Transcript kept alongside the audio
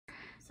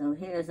So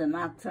here's a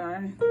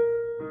nocturne.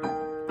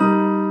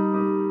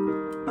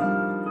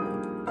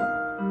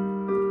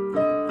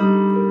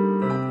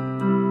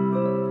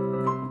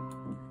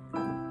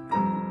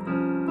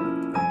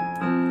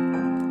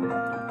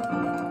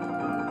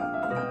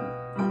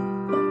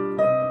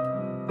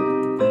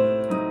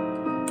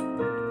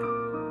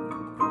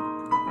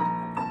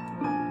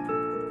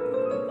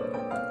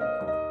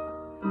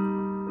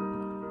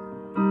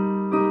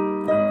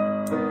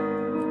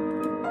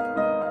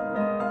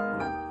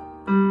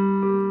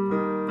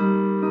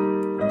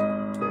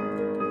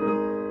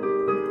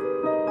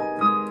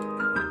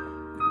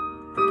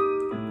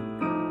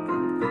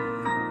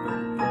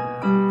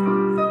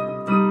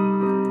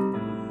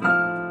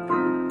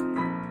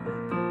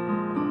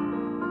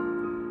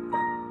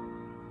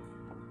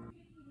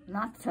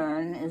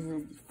 Nocturne is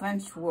a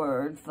French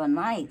word for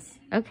night.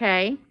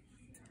 Okay.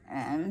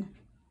 And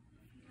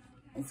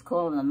it's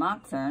called a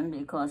nocturne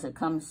because it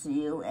comes to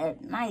you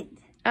at night.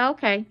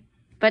 Okay.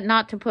 But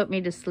not to put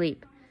me to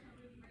sleep.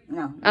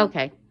 No.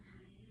 Okay.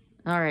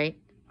 All right.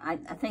 I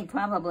think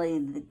probably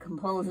the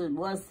composer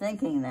was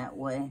thinking that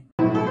way.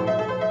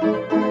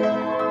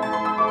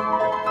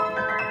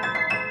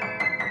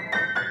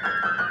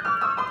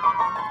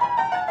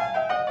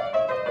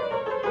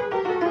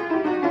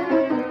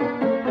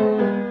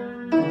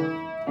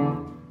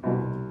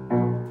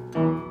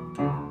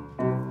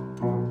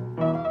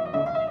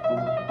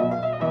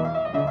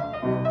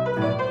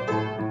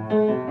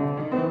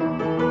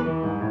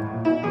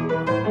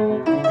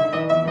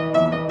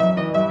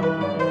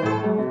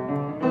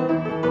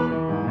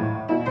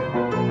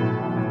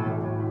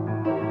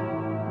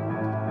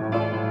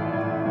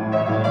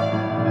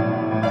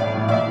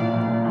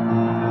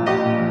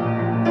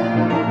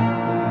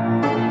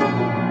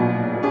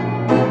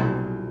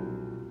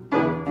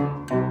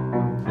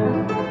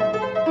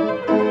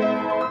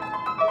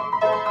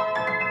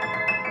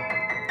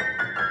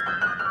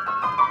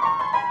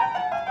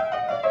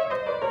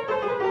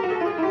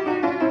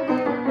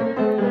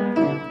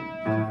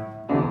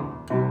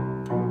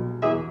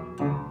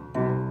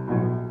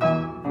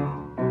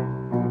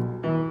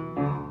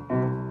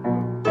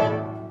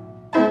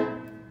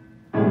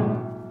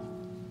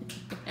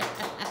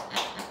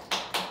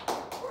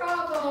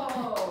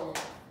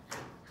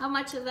 How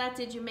much of that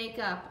did you make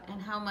up,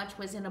 and how much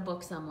was in a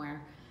book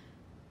somewhere?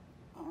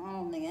 I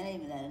don't think any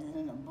of that is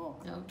in the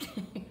book.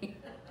 Okay.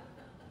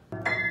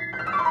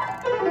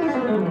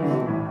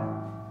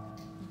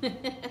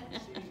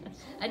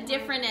 A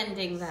different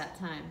ending that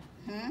time.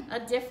 A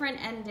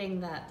different ending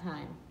that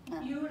time.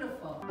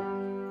 Beautiful.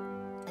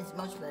 It's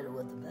much better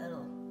with the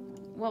pedal.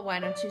 Well, why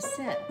don't you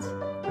sit? I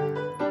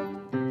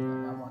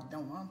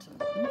don't want to.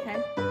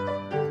 Okay.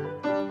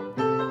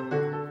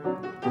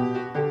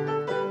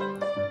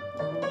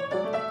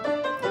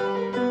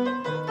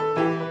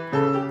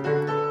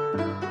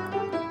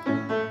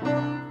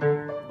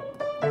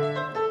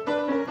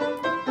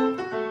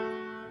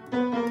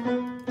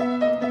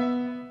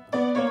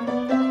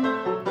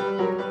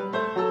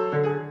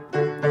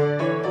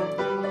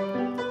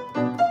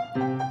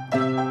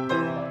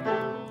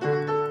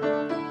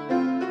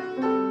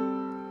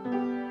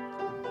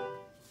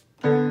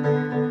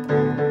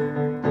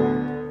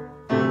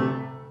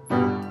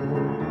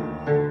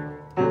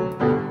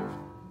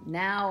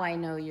 Now I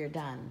know you're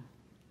done.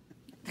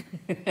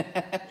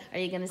 Are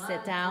you going to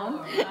sit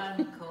down?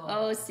 Encore.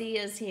 Oh, C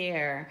is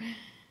here.